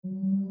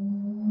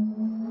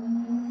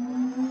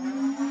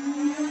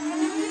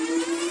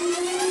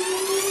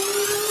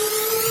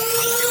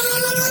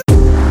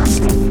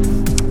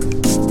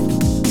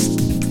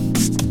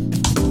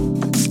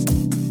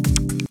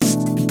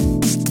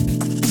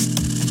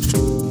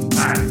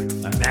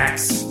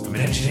Max. I'm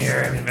an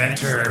engineer, an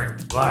inventor,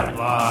 blah,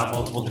 blah,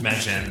 multiple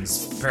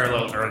dimensions,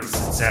 parallel Earths,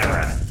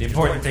 etc. The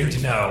important thing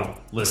to know,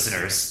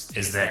 listeners,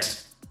 is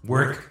that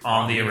work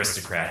on the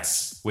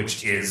Aristocrats,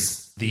 which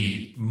is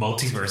the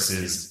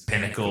multiverse's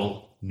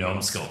pinnacle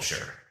gnome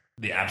sculpture.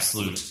 The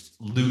absolute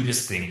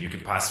lewdest thing you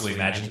could possibly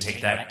imagine.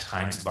 Take that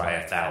times by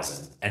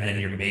 1,000, and then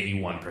you're maybe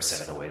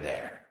 1% of the way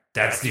there.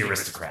 That's the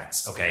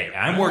Aristocrats, okay?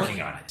 I'm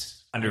working on it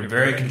under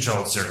very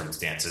controlled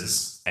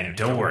circumstances, and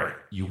don't worry,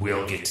 you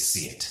will get to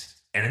see it.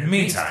 And in the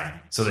meantime,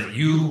 so that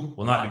you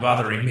will not be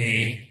bothering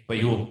me, but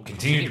you will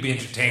continue to be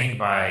entertained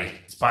by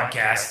this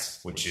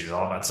podcast, which is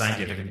all about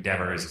scientific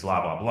endeavors,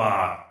 blah, blah,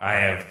 blah, I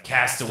have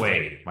cast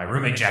away my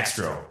roommate Jack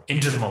Stroh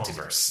into the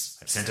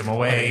multiverse. I've sent him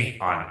away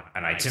on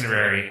an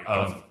itinerary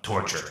of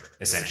torture,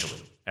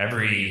 essentially.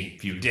 Every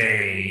few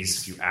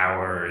days, few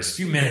hours,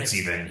 few minutes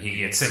even, he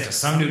gets sent to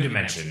some new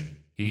dimension.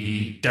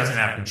 He doesn't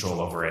have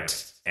control over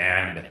it.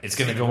 And it's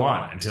going to go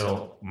on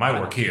until my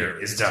work here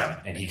is done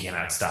and he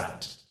cannot stop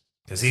it.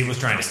 Because he was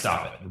trying to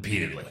stop it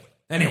repeatedly.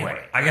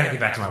 Anyway, I got to get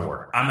back to my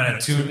work. I'm going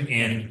to tune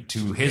in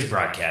to his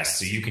broadcast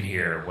so you can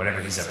hear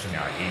whatever he's up to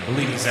now. I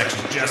believe he's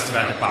actually just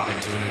about to pop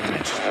into a new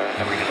dimension.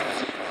 Here we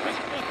go.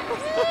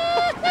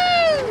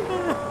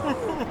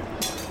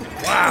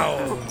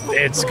 Wow,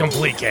 it's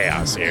complete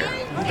chaos here.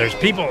 There's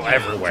people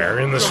everywhere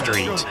in the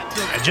street.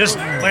 I just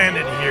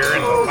landed here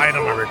and the light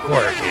on my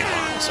recorder came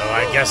on, so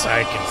I guess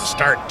I can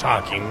start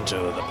talking to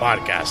the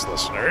podcast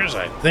listeners.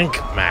 I think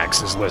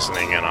Max is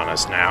listening in on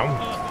us now.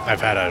 I've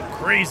had a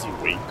crazy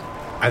week.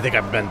 I think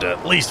I've been to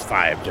at least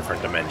 5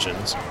 different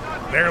dimensions.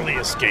 Barely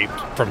escaped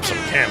from some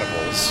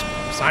cannibals,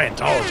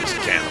 Scientologist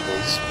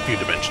cannibals, a few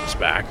dimensions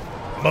back.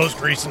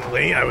 Most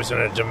recently, I was in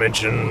a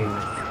dimension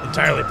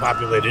entirely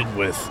populated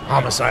with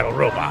homicidal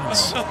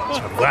robots. So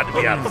I'm glad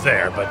to be out of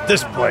there, but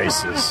this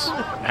place is...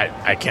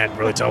 I can't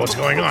really tell what's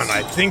going on.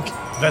 I think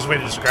the best way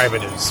to describe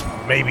it is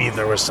maybe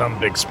there was some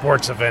big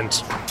sports event,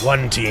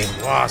 one team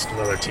lost,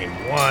 another team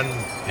won,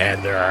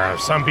 and there are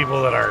some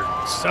people that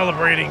are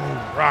celebrating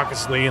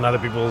raucously and other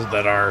people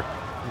that are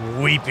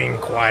weeping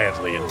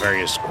quietly in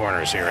various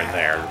corners here and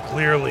there.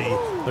 Clearly,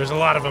 there's a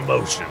lot of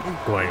emotion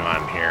going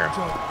on here.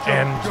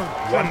 And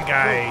one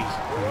guy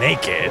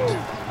naked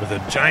with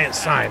a giant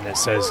sign that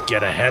says,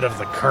 "Get ahead of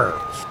the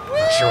curve."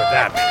 Not sure what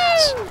that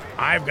means.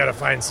 I've got to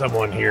find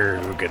someone here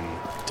who can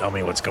tell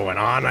me what's going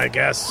on, I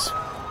guess.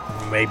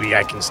 Maybe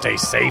I can stay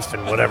safe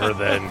in whatever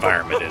the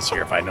environment is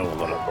here if I know a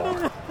little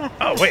more.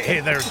 Oh, wait,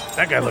 hey, there.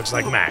 That guy looks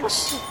like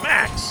Max.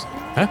 Max!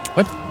 Huh?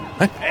 What?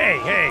 Hey.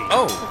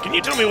 Oh. Can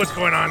you tell me what's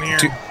going on here?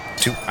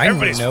 Do I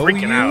Everybody's know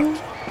freaking you?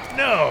 out.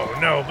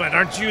 No, but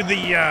aren't you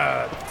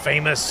the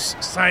famous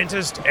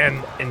scientist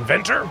and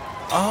inventor?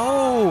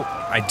 Oh,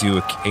 I do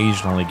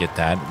occasionally get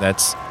that.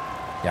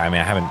 I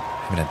haven't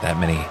had that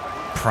many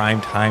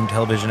primetime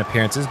television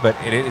appearances, but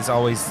it is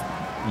always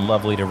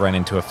lovely to run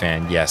into a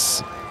fan,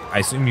 yes. I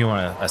assume you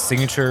want a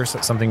signature,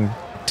 something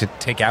to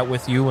take out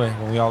with you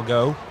when we all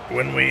go?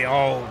 When we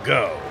all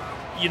go.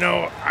 You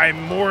know, I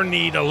more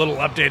need a little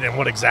update on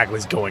what exactly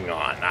is going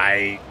on.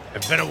 I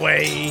have been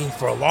away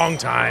for a long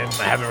time.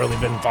 I haven't really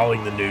been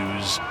following the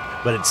news,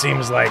 but it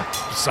seems like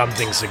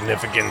something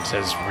significant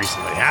has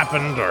recently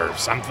happened or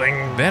something.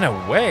 Been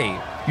away?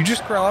 You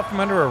just crawl up from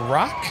under a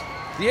rock?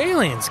 The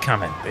aliens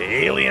coming. The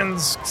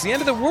aliens? It's the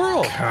end of the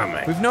world.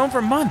 Coming. We've known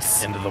for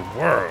months. End of the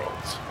world.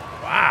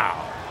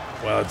 Wow.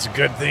 Well, it's a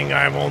good thing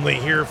I'm only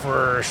here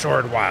for a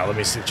short while. Let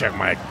me check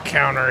my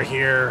counter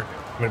here.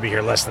 I'm going to be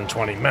here less than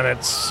 20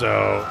 minutes,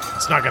 so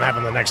it's not going to happen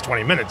in the next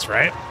 20 minutes,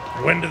 right?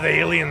 When do the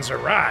aliens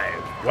arrive?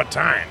 What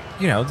time?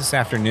 This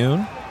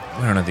afternoon.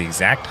 We don't know the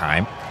exact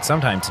time.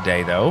 Sometime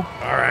today, though.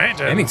 All right.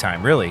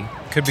 Anytime, really.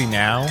 Could be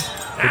now.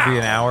 Could be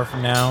an hour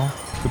from now.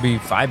 Could be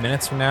 5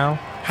 minutes from now.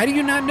 How do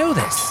you not know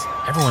this?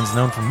 Everyone's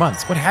known for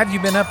months. What have you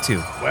been up to?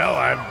 Well,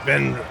 I've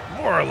been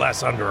more or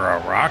less under a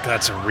rock.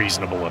 That's a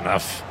reasonable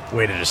enough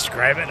way to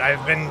describe it.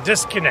 I've been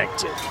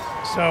disconnected.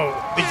 So,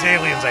 these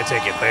aliens, I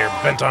take it, they're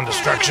bent on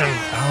destruction?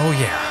 Oh,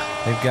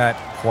 yeah. They've got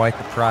quite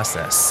the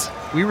process.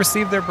 We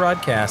received their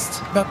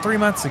broadcast about 3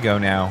 months ago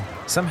now.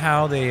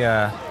 Somehow they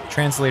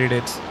translated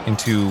it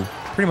into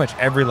pretty much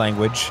every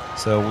language,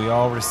 so we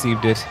all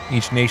received it,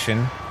 each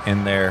nation,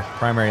 in their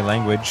primary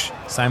language.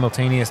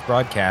 Simultaneous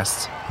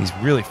broadcasts. These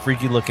really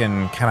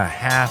freaky-looking kind of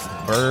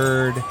half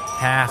bird,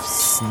 half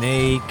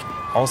snake,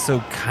 also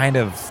kind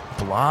of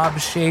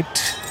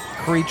blob-shaped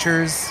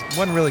creatures. It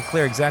wasn't really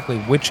clear exactly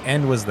which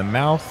end was the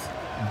mouth,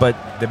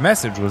 but the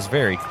message was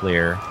very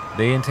clear.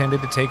 They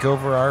intended to take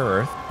over our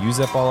Earth, use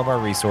up all of our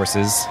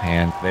resources,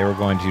 and they were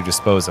going to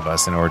dispose of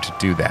us in order to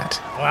do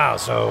that. Wow,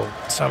 so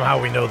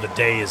somehow we know the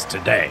day is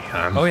today,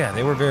 huh? Oh yeah,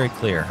 they were very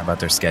clear about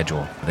their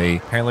schedule. They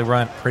apparently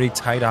run a pretty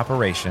tight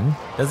operation.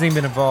 Doesn't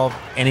even involve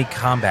any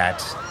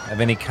combat of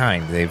any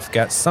kind. They've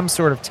got some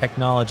sort of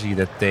technology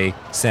that they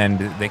send.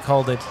 They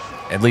called it,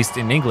 at least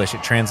in English,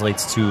 it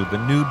translates to the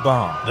Nude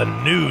Bomb. The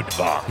Nude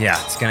Bomb. Yeah,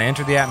 it's going to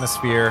enter the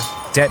atmosphere,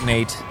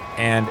 detonate,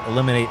 and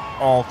eliminate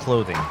all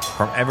clothing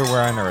from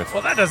everywhere on Earth.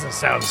 Well, that doesn't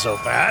sound so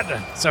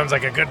bad. Sounds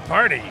like a good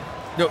party.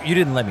 No, you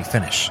didn't let me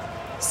finish.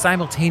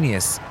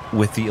 simultaneous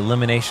with the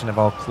elimination of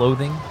all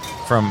clothing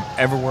from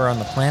everywhere on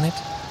the planet,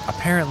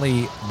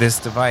 apparently this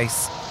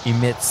device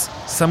emits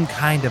some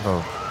kind of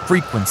a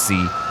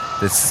frequency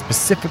that's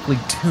specifically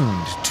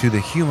tuned to the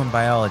human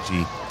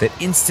biology that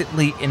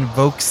instantly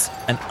invokes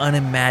an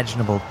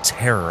unimaginable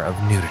terror of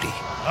nudity.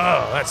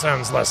 Oh, that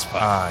sounds less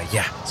fun.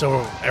 Yeah. So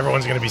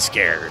everyone's going to be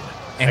scared.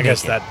 And I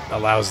guess naked. that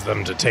allows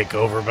them to take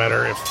over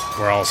better if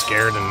we're all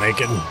scared and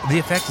naked. The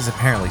effect is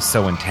apparently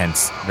so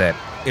intense that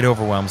it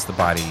overwhelms the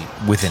body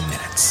within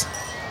minutes.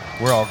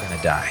 We're all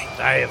gonna die.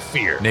 Die of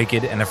fear.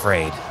 Naked and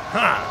afraid.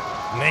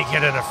 Huh.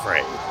 Naked and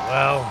afraid.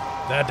 Well,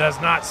 that does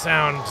not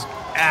sound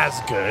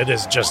as good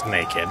as just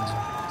naked.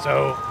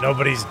 So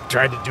nobody's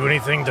tried to do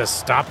anything to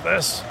stop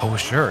this? Oh,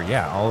 sure,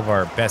 yeah. All of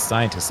our best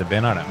scientists have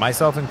been on it,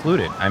 myself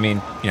included. I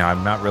mean,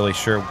 I'm not really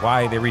sure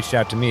why they reached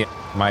out to me.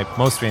 My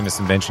most famous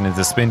invention is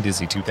the Spin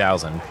Dizzy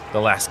 2000, the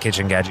last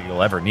kitchen gadget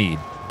you'll ever need.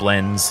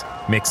 Blends,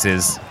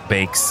 mixes,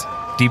 bakes,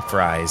 deep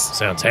fries.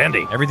 Sounds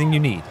handy. Everything you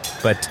need.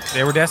 But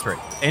they were desperate.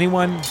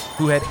 Anyone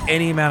who had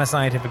any amount of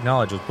scientific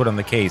knowledge was put on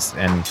the case,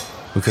 and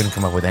we couldn't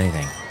come up with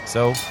anything.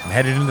 So I'm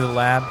headed into the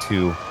lab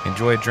to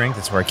enjoy a drink.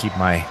 That's where I keep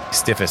my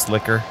stiffest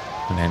liquor.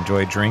 And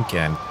enjoy a drink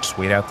and just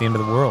wait out the end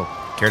of the world.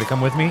 Care to come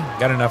with me?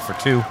 Got enough for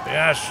two.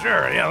 Yeah,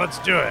 sure. Yeah, let's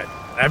do it.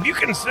 Have you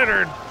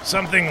considered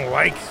something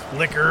like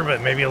liquor, but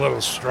maybe a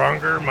little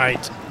stronger,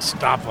 might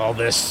stop all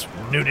this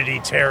nudity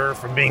terror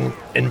from being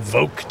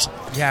invoked?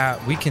 Yeah,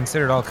 we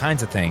considered all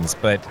kinds of things,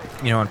 but,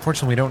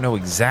 unfortunately we don't know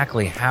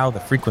exactly how the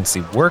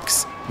frequency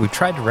works. We've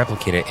tried to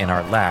replicate it in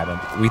our lab,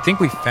 and we think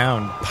we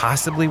found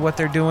possibly what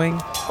they're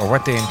doing, or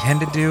what they intend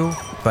to do,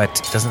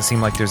 but it doesn't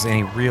seem like there's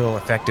any real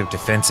effective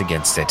defense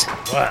against it.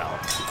 Well,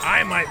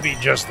 I might be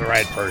just the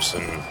right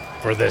person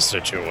for this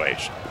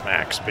situation,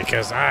 Max,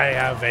 because I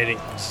have an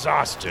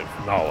exhaustive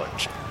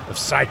knowledge of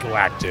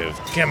psychoactive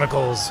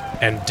chemicals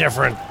and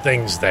different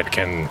things that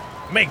can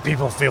make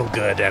people feel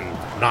good and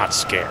not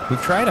scared.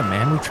 We've tried them,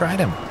 man. We've tried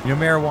them.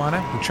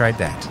 Marijuana? We tried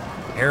that.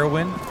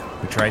 Heroin?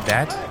 We tried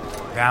that.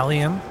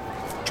 Valium?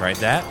 Tried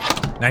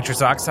that.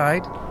 Nitrous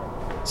oxide?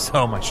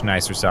 So much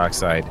nitrous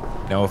oxide.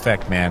 No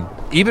effect, man.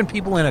 Even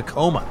people in a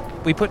coma.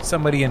 We put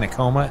somebody in a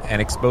coma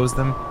and exposed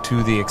them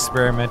to the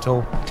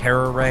experimental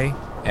terror ray,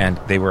 and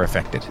they were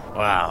affected.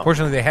 Wow.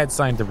 Fortunately, they had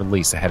signed the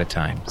release ahead of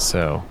time,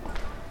 so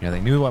they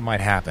knew what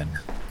might happen.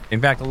 In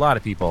fact, a lot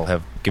of people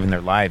have given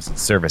their lives in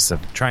service of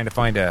trying to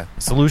find a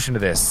solution to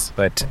this,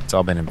 but it's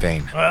all been in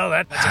vain. Well,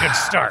 that's a good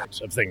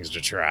start of things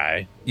to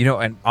try.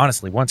 And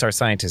honestly, once our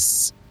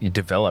scientists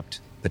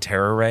developed the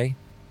terror ray,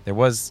 there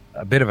was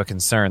a bit of a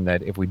concern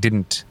that if we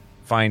didn't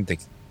find the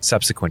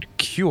subsequent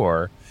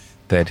cure,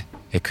 that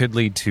it could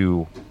lead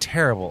to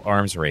terrible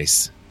arms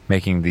race,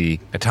 making the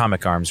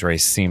atomic arms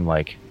race seem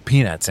like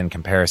peanuts in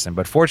comparison.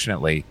 But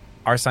fortunately,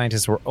 our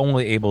scientists were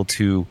only able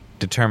to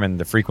determine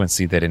the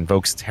frequency that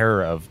invokes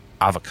terror of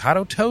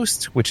avocado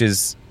toast, which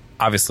is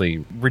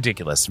obviously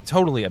ridiculous,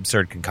 totally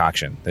absurd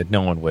concoction that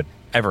no one would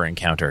ever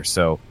encounter.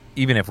 So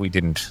even if we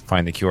didn't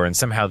find the cure and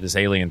somehow this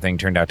alien thing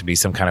turned out to be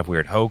some kind of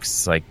weird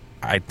hoax,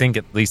 I think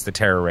at least the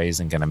terror ray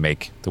isn't going to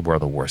make the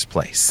world a worse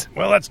place.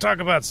 Well, let's talk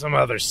about some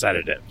other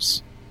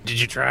sedatives.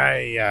 Did you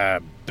try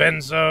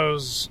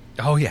benzos?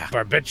 Oh, yeah.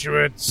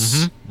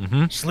 Barbiturates?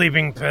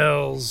 Sleeping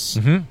pills?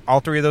 All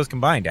three of those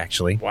combined,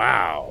 actually.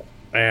 Wow.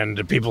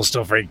 And people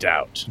still freaked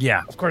out.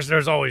 Yeah. Of course,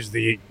 there's always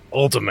the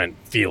ultimate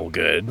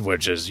feel-good,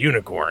 which is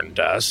unicorn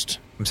dust.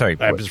 I'm sorry.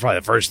 That was probably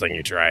the first thing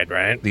you tried,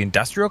 right? The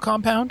industrial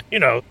compound?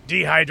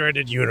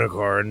 Dehydrated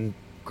unicorn,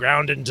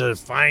 ground into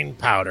fine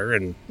powder,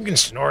 and you can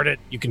snort it,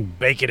 you can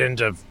bake it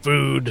into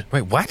food.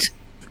 Wait, what?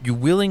 You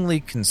willingly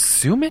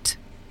consume it?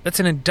 That's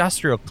an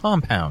industrial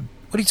compound.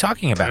 What are you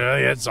talking about?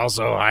 It's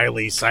also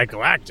highly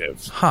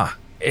psychoactive. Huh.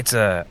 It's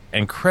a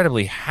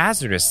incredibly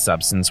hazardous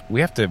substance.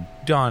 We have to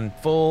don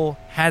full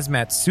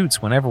hazmat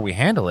suits whenever we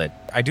handle it.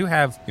 I do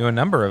have a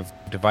number of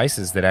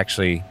devices that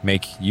actually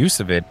make use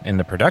of it in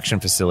the production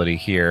facility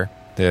here.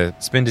 The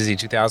Spin Dizzy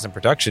 2000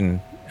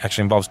 production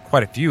actually involves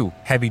quite a few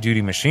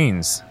heavy-duty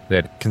machines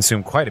that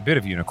consume quite a bit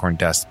of unicorn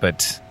dust,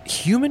 but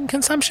human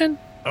consumption?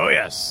 Oh,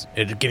 yes.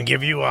 It can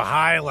give you a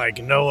high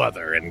like no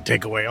other and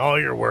take away all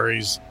your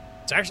worries.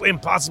 It's actually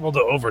impossible to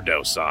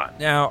overdose on.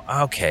 Now,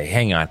 okay,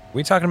 hang on. Are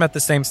we talking about the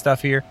same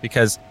stuff here?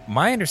 Because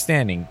my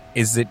understanding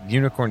is that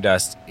unicorn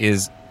dust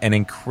is an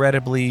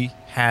incredibly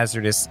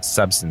hazardous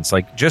substance.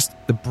 Just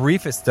the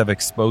briefest of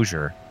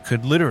exposure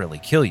could literally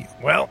kill you.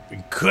 Well,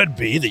 it could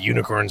be that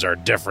unicorns are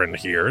different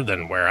here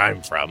than where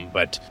I'm from,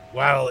 but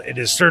while it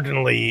is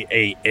certainly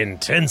a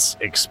intense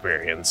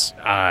experience,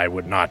 I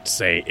would not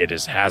say it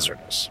is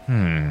hazardous.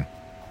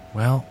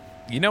 Well,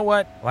 you know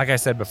what? Like I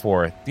said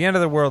before, the end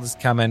of the world is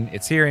coming.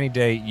 It's here any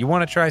day. You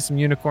want to try some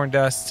unicorn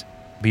dust?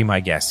 Be my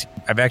guest.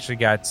 I've actually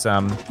got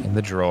some in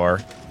the drawer.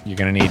 You're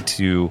going to need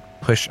to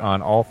push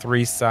on all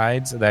three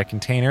sides of that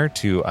container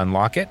to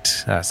unlock it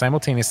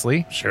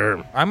simultaneously.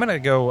 Sure. I'm going to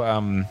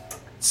go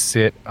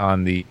sit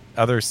on the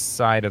other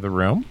side of the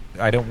room.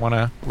 I don't want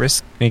to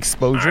risk an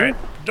exposure. All right.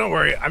 Don't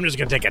worry. I'm just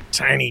going to take a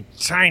tiny,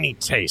 tiny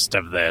taste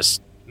of this.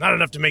 Not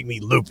enough to make me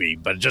loopy,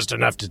 but just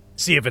enough to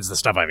see if it's the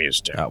stuff I'm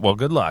used to. Well,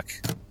 good luck.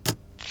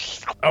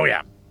 Oh,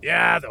 yeah.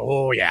 Yeah.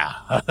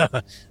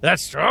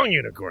 That's strong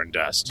unicorn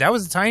dust. That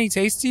was a tiny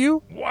taste to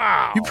you?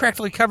 Wow. You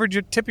practically covered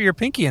your tip of your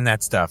pinky in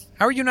that stuff.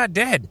 How are you not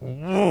dead?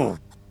 Ooh.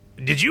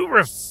 Did you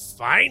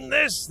refine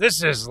this?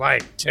 This is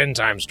like 10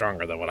 times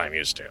stronger than what I'm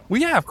used to. Well,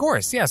 yeah, of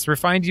course. Yes,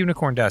 refined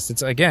unicorn dust.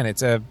 It's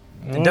a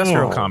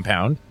industrial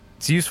compound.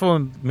 It's useful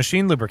in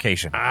machine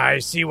lubrication. I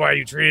see why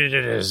you treated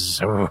it as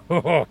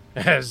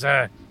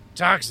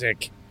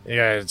toxic.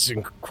 Yeah, it's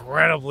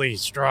incredibly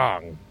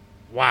strong.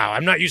 Wow,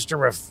 I'm not used to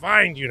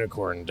refined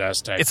unicorn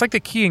dust. It's like the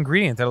key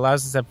ingredient that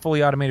allows us to have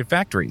fully automated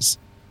factories.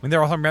 I mean,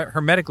 they're all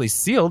hermetically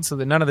sealed so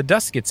that none of the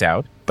dust gets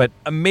out, but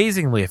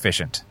amazingly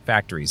efficient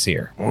factories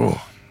here. Ooh.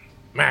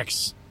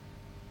 Max,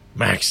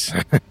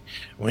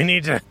 we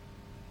need to,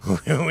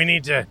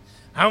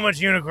 how much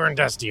unicorn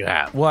dust do you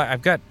have? Well,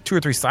 I've got 2 or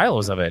 3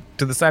 silos of it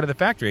to the side of the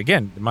factory.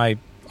 Again, my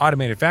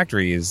automated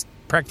factory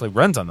practically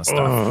runs on the stuff.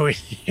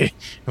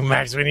 Oh,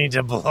 Max, we need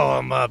to blow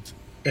them up.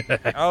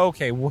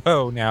 Okay,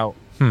 whoa, now,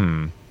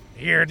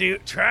 Here,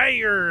 dude, try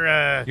your,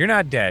 You're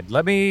not dead.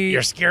 Let me...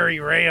 your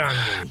scary ray on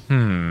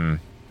me.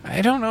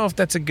 I don't know if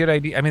that's a good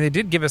idea. I mean, they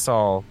did give us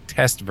all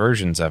test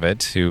versions of it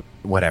to...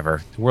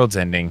 Whatever. The world's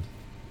ending.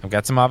 I've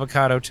got some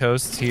avocado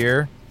toast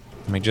here.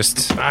 Let me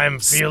just I'm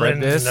feeling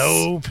this.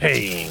 no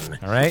pain.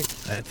 All right.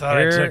 I thought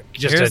I took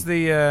here's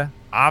the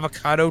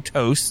avocado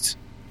toast.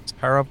 Let's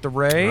power up the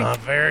ray.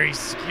 Very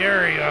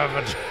scary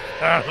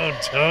avocado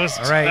toast.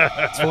 All right.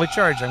 It's fully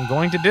charged. I'm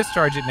going to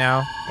discharge it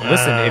now.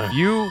 Listen, if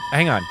you...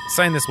 Hang on.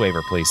 Sign this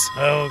waiver, please.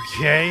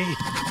 Okay.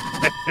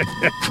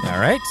 All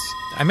right.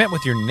 I meant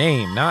with your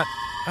name, not...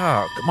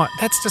 Oh, come on.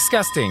 That's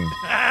disgusting.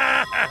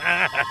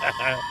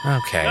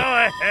 Okay. Go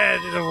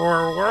ahead. The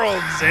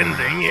world's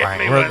ending. Hit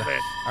me we're- with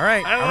it. All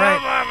right. I all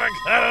love right.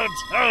 avocado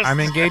toast. I'm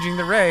engaging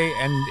the ray,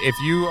 and if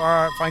you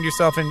find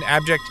yourself in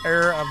abject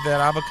terror of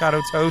that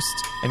avocado toast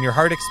and your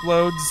heart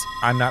explodes,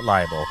 I'm not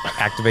liable.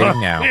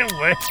 Activating now. Ooh,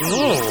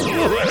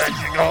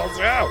 that calls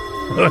out.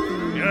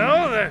 You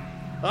know, the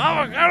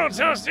avocado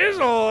toast is a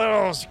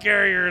little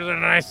scarier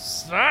than I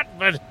thought,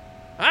 but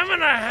I'm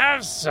going to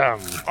have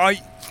some.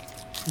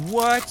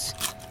 What?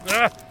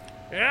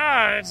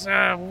 Yeah, it's,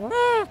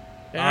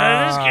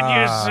 this could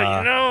use,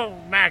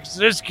 Max,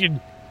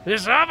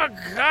 this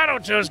avocado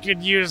toast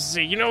could use,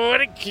 you know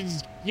what it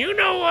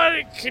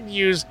could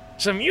use?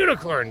 Some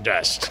unicorn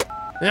dust.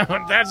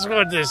 That's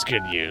what this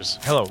could use.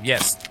 Hello,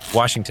 yes.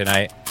 Washington,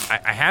 I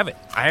have it.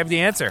 I have the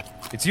answer.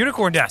 It's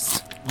unicorn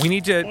dust. We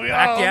need to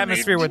pack the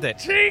atmosphere with it.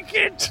 Take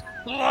it.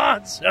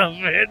 Lots of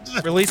it.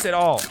 Release it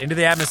all into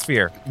the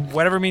atmosphere.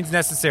 Whatever means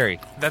necessary.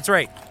 That's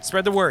right.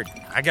 Spread the word.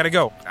 I gotta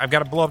go. I've got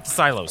to blow up the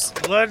silos.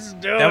 Let's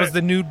do it. That was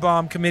the Nude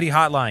Bomb Committee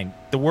hotline.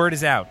 The word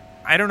is out.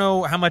 I don't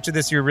know how much of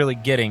this you're really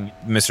getting,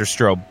 Mr.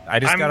 Strobe. I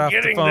just got off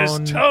the phone. I'm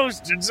getting this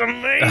toast. It's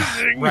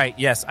amazing. Right,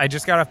 yes. I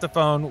just got off the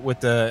phone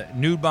with the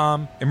Nude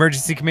Bomb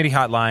Emergency Committee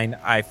hotline.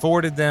 I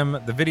forwarded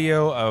them the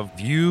video of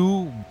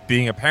you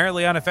being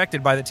apparently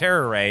unaffected by the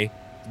terror ray.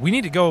 We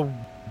need to go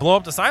blow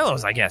up the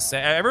silos, I guess.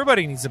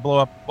 Everybody needs to blow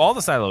up all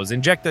the silos.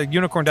 Inject the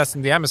unicorn dust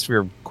in the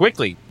atmosphere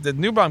quickly. The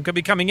Nude Bomb could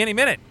be coming any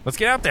minute. Let's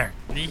get out there.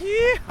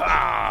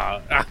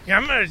 Yeah.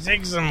 I'm going to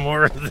take some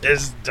more of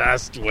this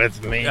dust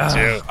with me,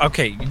 too.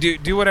 Okay,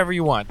 do whatever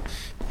you want.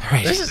 All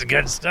right. This is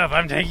good stuff.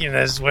 I'm taking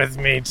this with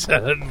me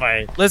to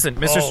my... Listen,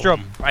 Mr.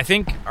 Strobe, I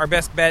think our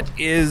best bet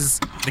is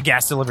the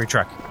gas delivery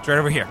truck. It's right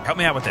over here. Help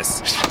me out with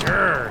this.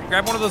 Sure.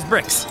 Grab one of those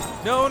bricks.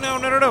 No.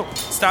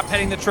 Stop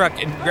petting the truck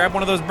and grab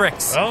one of those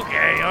bricks.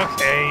 Okay.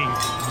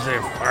 The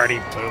party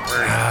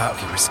pooper.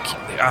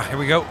 Okay, here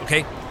we go.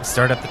 Okay,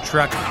 start up the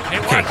truck. Hey,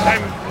 Okay. watch,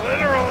 I'm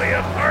literally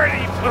a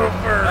party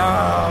pooper.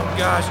 Oh,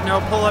 gosh,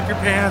 no, pull up your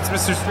pants,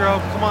 Mr.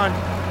 Strobe. Come on.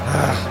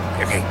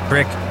 Okay,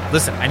 Brick,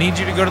 listen, I need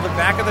you to go to the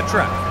back of the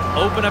truck.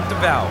 Open up the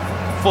valve,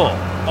 full,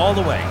 all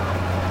the way.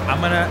 I'm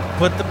going to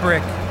put the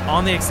brick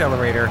on the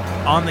accelerator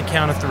on the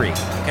count of 3,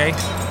 okay?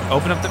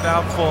 Open up the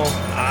valve full.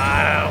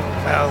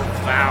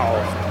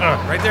 Valve.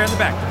 Right there in the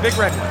back, the big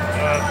red one.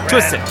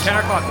 Twist it,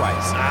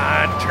 counterclockwise.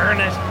 Turn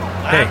it.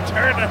 Okay,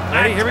 Turn it.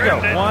 ready? Here we go.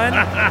 1,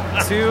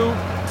 2,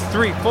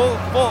 3. Full.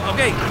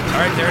 Okay. All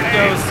right, there it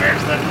goes.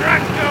 Where's the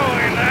truck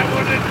going? I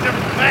wanted to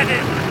bet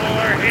it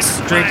more. It's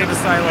Straight to the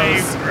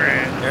silos.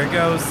 favorite. There it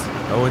goes.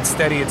 Oh, it's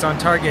steady. It's on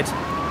target.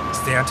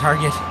 Stay on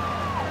target.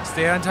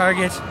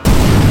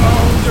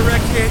 Oh,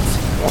 direct hit.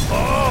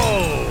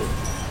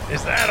 Whoa.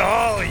 Is that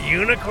all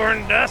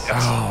unicorn dust?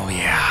 Oh,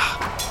 yeah.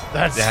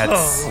 That's a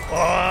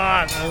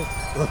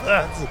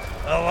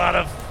lot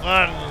of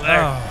fun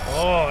there.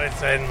 Oh,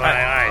 it's in my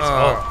eyes.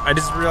 I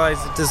just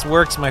realized that this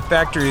works. My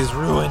factory is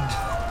ruined.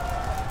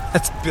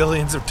 That's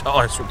billions of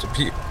dollars worth of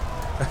you.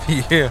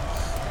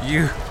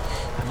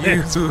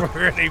 It's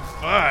pretty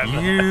fun.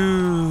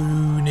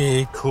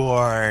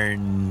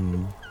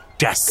 Unicorn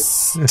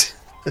dust.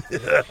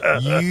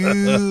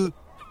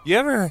 You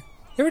ever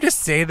just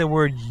say the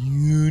word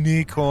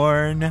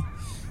unicorn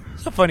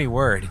That's a funny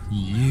word.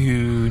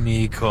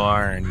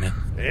 Unicorn.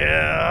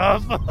 Yeah.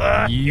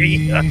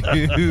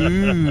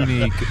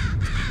 Unicorn.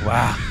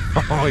 Wow.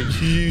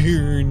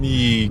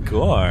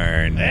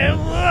 Unicorn. And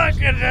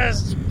look at the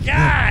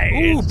sky.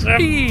 Ooh, It's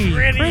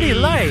pretty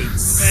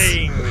lights.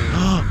 Thing.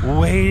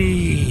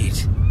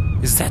 Wait.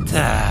 Is that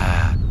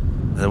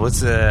the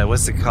what's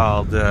it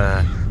called?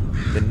 The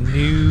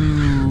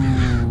New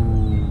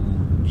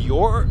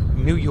York?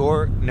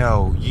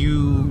 No,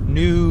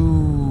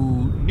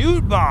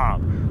 Nude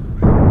Bomb.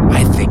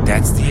 I think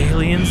that's the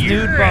aliens'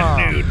 You're nude bomb.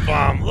 a nude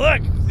bomb.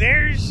 Look,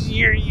 there's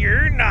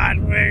you're not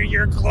where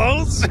your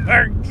clothes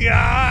are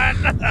gone.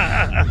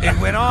 It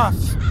went off.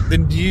 The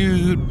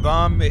nude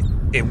bomb.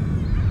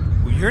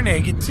 You're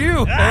naked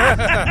too.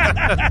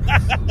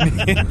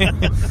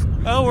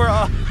 Oh, we're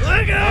all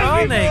Look at all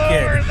those people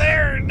naked. over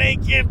there,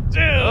 naked too.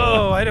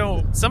 Oh, I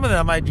don't. Some of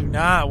them I do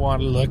not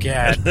want to look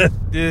at.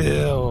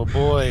 Oh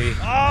boy.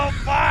 All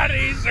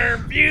bodies are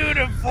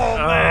beautiful,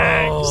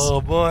 Max.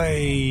 Oh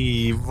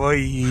boy.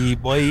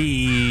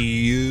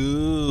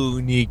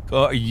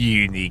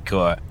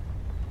 Unicorn.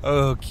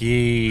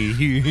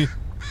 Okay.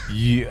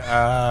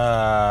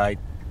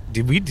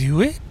 Did we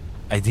do it?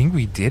 I think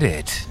we did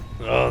it.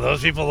 Oh,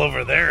 those people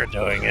over there are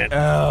doing it.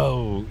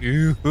 Oh.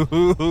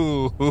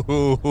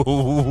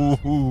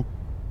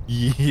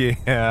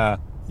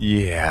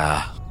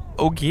 Yeah.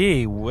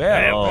 Okay,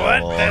 well.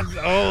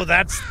 What?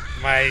 That's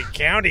my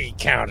county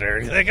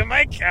counter. Look at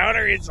my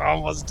counter. It's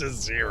almost to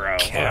 0.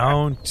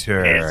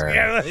 Counter.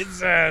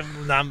 It's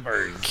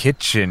numbers.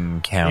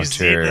 Kitchen counter. You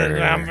see the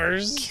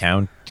numbers?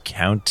 Count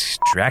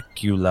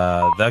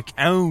Dracula. The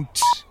count.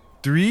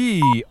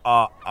 3.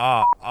 I'm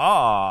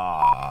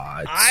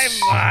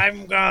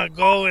gonna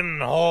go in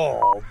the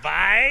hole.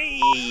 Bye.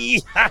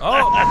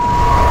 Oh.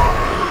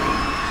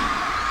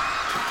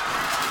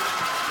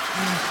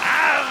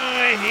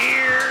 I'm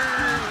here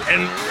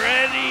and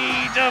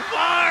ready to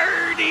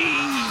party.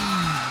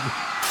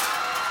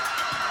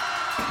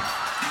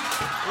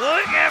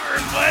 Look,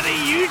 everybody,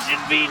 you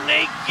should be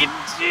naked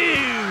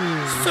too.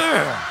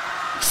 Sir,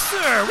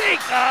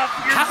 Take off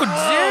your how clothes.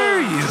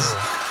 dare you?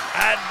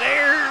 I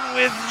dare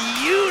with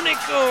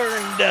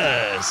unicorn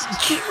dust.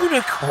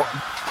 Unicorn?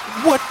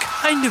 What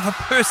kind of a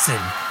person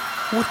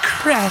would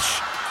crash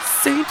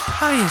St.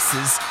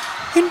 Pius's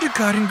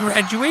kindergarten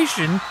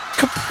graduation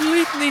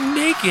completely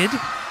naked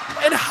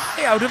and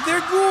high out of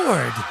their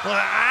gourd? Well,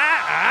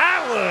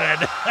 I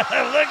would.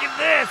 Look at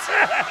this.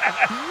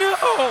 No!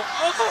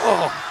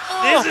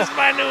 This is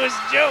my newest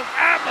joke.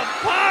 I'm a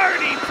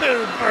party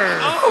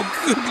pooper. Oh,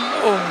 good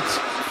Lord.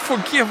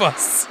 Forgive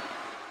us.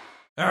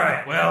 All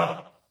right,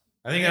 well,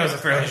 I think that was a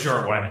fairly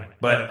short one,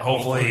 but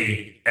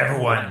hopefully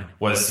everyone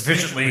was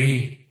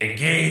sufficiently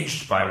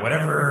engaged by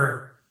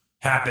whatever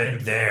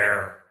happened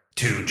there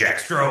to Jack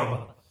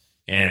Strobe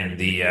and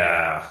the,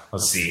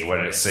 let's see, what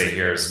did it say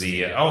here? Is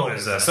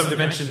there's some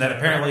dimension that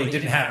apparently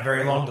didn't have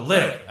very long to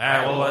live.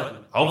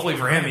 Hopefully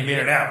for him, he made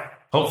it out.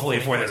 Hopefully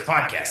for this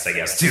podcast, I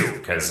guess, too,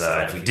 because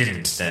if we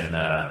didn't, then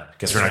I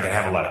guess we're not going to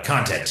have a lot of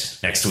content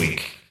next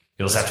week.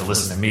 You'll just have to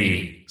listen to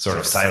me sort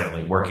of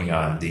silently working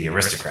on the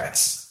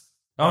aristocrats.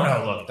 Oh,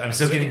 no, look, I'm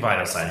still getting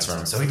vital signs from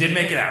him, so he did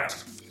make it out.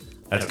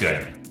 That's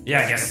good.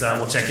 Yeah, I guess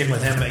we'll check in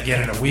with him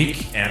again in a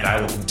week, and I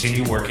will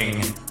continue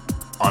working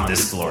on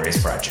this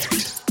glorious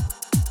project.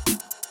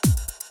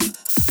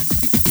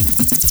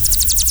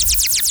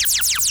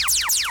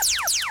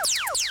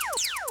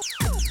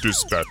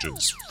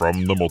 Dispatches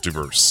from the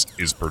Multiverse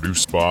is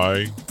produced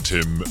by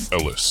Tim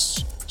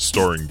Ellis,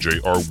 starring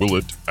J.R.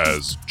 Willett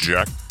as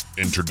Jack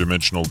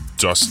Interdimensional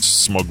Dust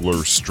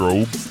Smuggler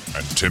Strobe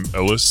and Tim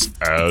Ellis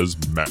as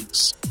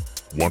Max.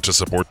 Want to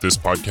support this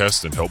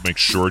podcast and help make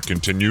sure it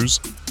continues?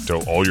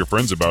 Tell all your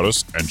friends about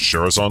us and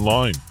share us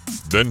online.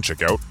 Then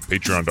check out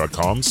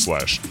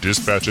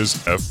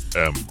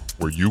patreon.com/dispatchesfm,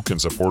 where you can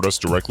support us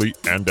directly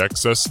and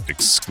access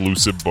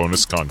exclusive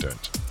bonus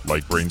content,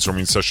 like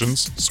brainstorming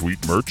sessions,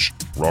 sweet merch,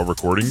 raw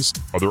recordings,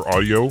 other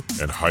audio,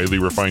 and highly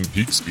refined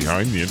peeks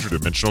behind the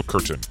interdimensional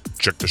curtain.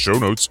 Check the show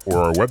notes or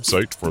our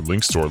website for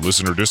links to our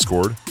listener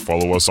Discord.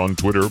 Follow us on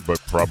Twitter,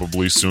 but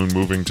probably soon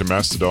moving to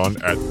Mastodon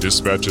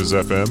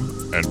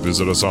 @DispatchesFM, and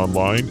visit us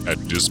online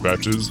at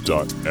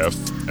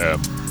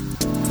dispatches.fm.